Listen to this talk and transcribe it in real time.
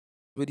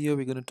video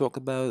we're going to talk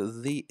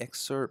about the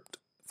excerpt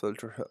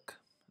filter hook.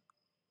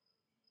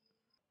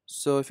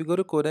 So if you go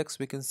to codex,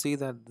 we can see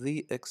that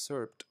the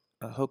excerpt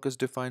hook is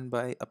defined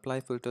by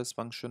apply filters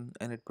function,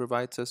 and it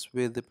provides us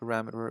with the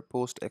parameter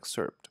post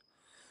excerpt.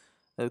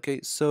 Okay,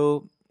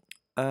 so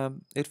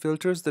it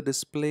filters the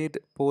displayed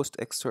post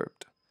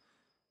excerpt.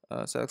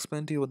 So I'll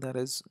explain to you what that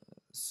is.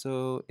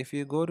 So if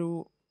you go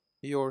to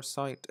your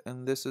site,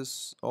 and this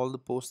is all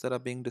the posts that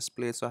are being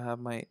displayed. So I have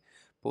my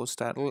post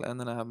title,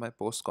 and then I have my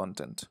post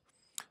content.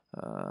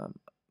 um,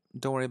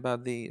 don't worry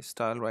about the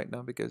style right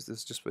now because this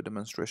is just for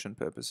demonstration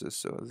purposes.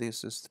 So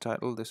this is the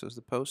title, this is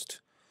the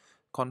post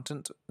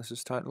content, this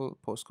is title,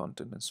 post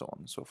content, and so on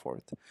and so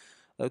forth.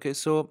 Okay,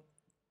 so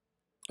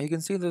you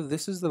can see that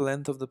this is the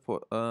length of the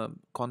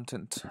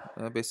content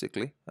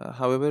basically.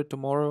 However,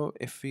 tomorrow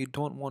if we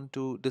don't want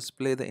to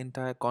display the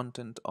entire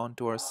content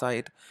onto our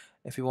site,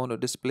 if we want to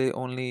display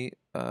only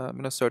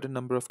certain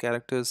number of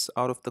characters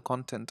out of the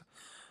content,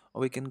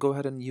 we can go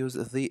ahead and use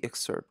the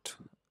excerpt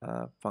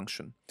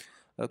function.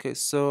 Okay,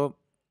 so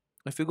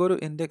if you go to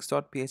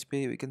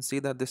index.php, we can see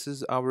that this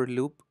is our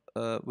loop,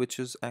 which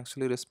is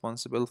actually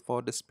responsible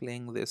for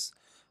displaying this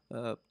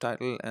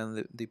title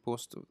and the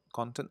post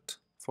content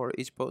for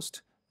each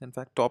post. In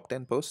fact, top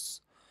 10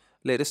 posts,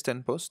 latest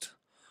 10 posts.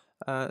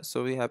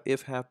 So we have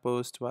if have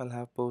post, while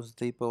have post,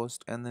 the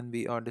post, and then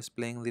we are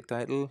displaying the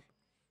title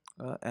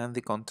and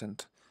the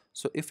content.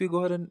 So if you go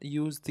ahead and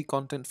use the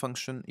content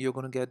function, you're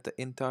going to get the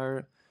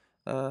entire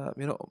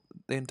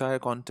the entire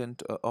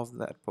content of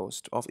that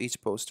post, of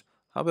each post.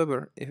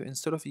 However, if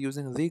instead of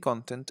using the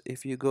content,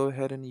 if you go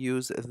ahead and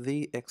use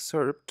the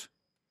excerpt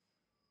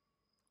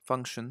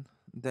function,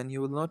 then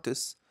you will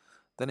notice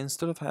that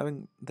instead of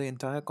having the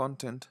entire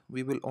content,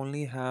 we will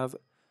only have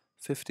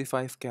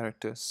 55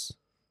 characters.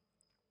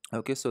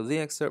 Okay, so the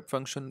excerpt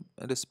function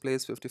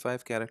displays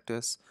 55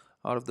 characters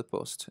out of the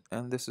post,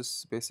 and this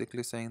is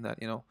basically saying that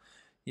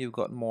you've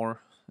got more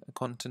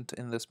content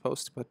in this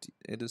post, but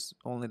it is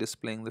only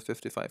displaying the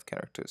 55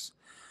 characters.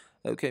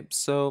 Okay,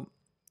 so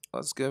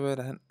let's go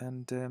ahead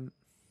and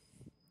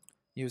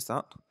use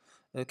that.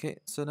 Okay,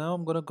 so now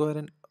I'm gonna go ahead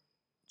and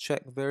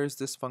check where is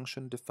this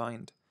function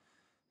defined.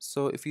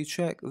 So if you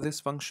check, this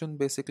function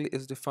basically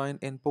is defined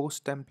in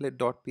post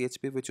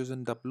template.php, which is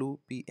in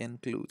WP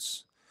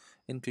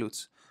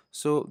includes.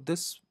 So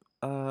this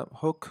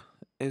hook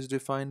is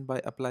defined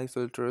by apply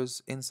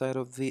filters inside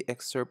of the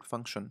excerpt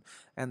function,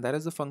 and that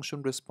is the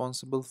function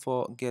responsible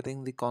for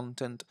getting the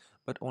content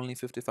but only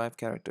 55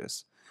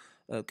 characters.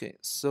 Okay,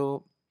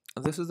 so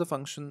this is the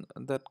function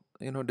that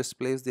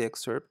displays the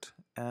excerpt,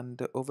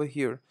 and over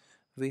here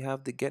we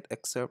have the get the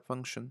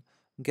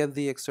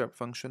excerpt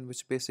function,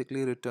 which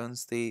basically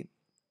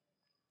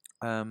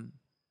um,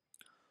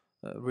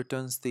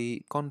 returns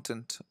the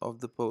content of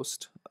the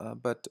post,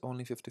 but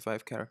only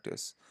 55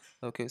 characters.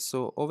 Okay,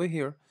 so over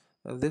here,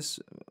 this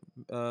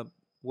uh,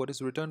 what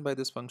is returned by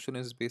this function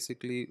is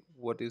basically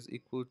what is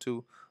equal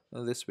to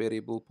this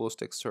variable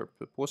post excerpt.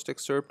 The post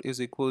excerpt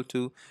is equal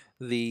to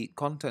the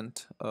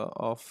content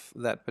of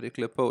that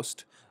particular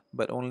post,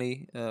 but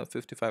only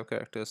 55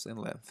 characters in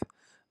length.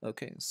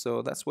 Okay,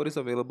 so that's what is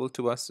available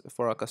to us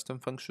for our custom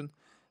function.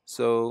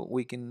 So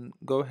we can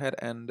go ahead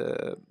and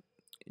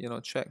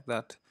check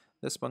that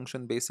this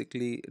function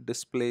basically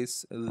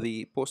displays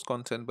the post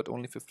content but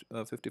only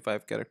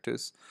 55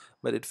 characters,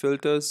 but it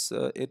filters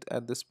it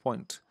at this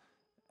point,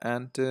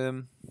 and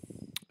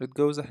it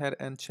goes ahead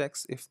and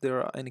checks if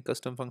there are any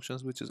custom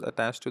functions which is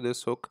attached to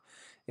this hook.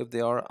 If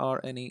there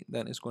are any,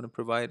 then it's going to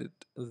provide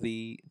it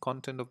the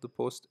content of the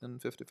post in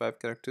 55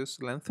 characters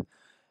length,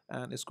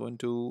 and it's going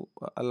to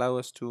allow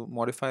us to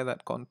modify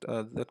that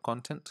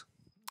content,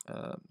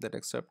 that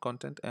excerpt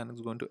content, and it's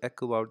going to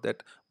echo out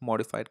that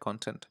modified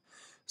content.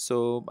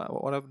 So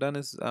what I've done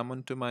is I'm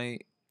onto my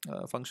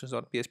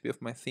functions.php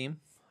of my theme.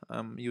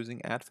 I'm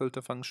using add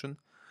filter function,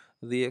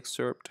 the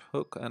excerpt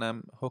hook, and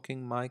I'm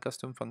hooking my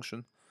custom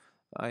function.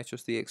 I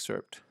choose the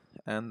excerpt,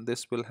 and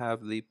this will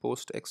have the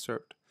post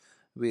excerpt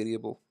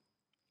variable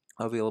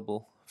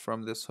available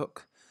from this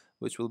hook,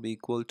 which will be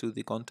equal to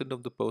the content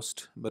of the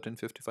post but in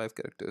 55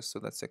 characters. So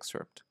that's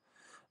excerpt.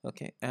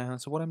 Okay,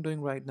 and so what I'm doing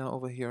right now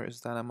over here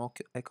is that I'm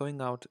echoing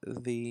out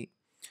the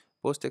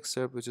post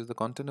excerpt, which is the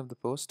content of the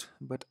post,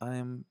 but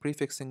I'm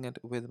prefixing it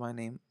with my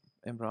name,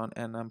 Imran,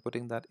 and I'm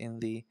putting that in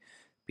the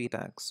p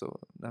tag.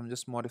 So I'm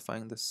just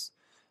modifying this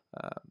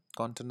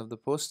content of the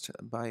post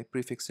by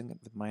prefixing it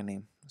with my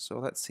name. So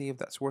let's see if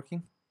that's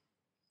working.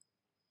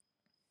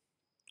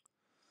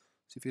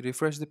 So if you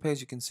refresh the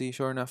page, you can see,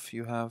 sure enough,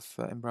 you have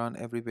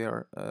Imran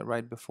everywhere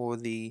right before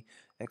the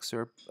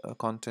excerpt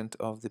content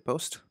of the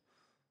post.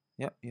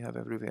 Yeah, you have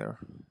everywhere.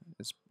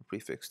 It's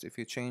prefixed. If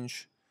you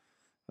change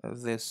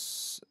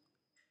this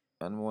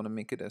and want to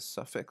make it as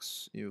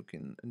suffix, you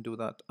can do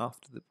that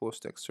after the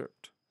post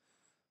excerpt,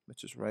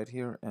 which is right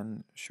here.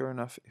 And sure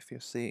enough, if you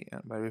see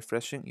by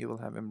refreshing, you will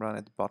have Imran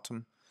at the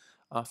bottom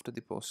after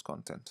the post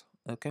content.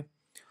 Okay,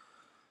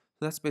 so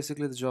that's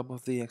basically the job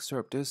of the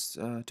excerpt, is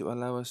to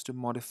allow us to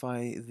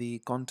modify the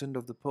content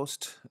of the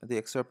post, the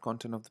excerpt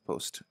content of the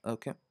post.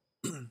 Okay,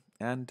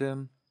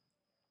 and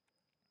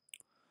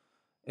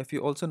If you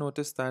also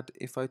notice that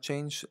if I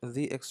change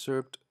the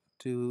excerpt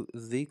to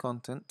the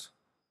content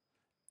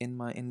in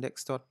my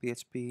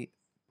index.php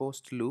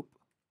post loop,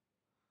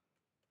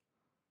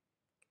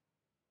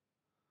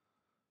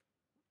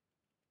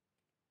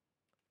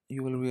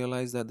 you will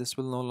realize that this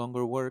will no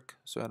longer work.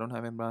 So I don't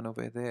have Imran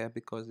over there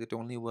because it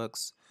only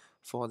works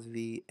for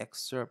the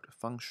excerpt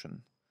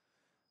function.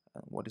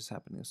 What is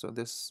happening? So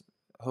this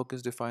hook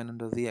is defined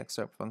under the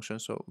excerpt function.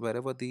 So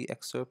wherever the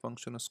excerpt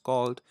function is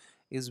called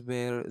is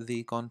where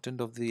the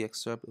content of the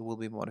excerpt will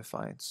be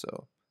modified.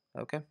 So,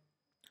 okay,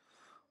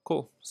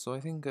 cool. So I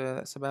think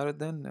that's about it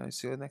then. I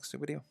see you in the next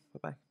video.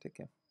 Bye bye. Take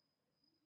care.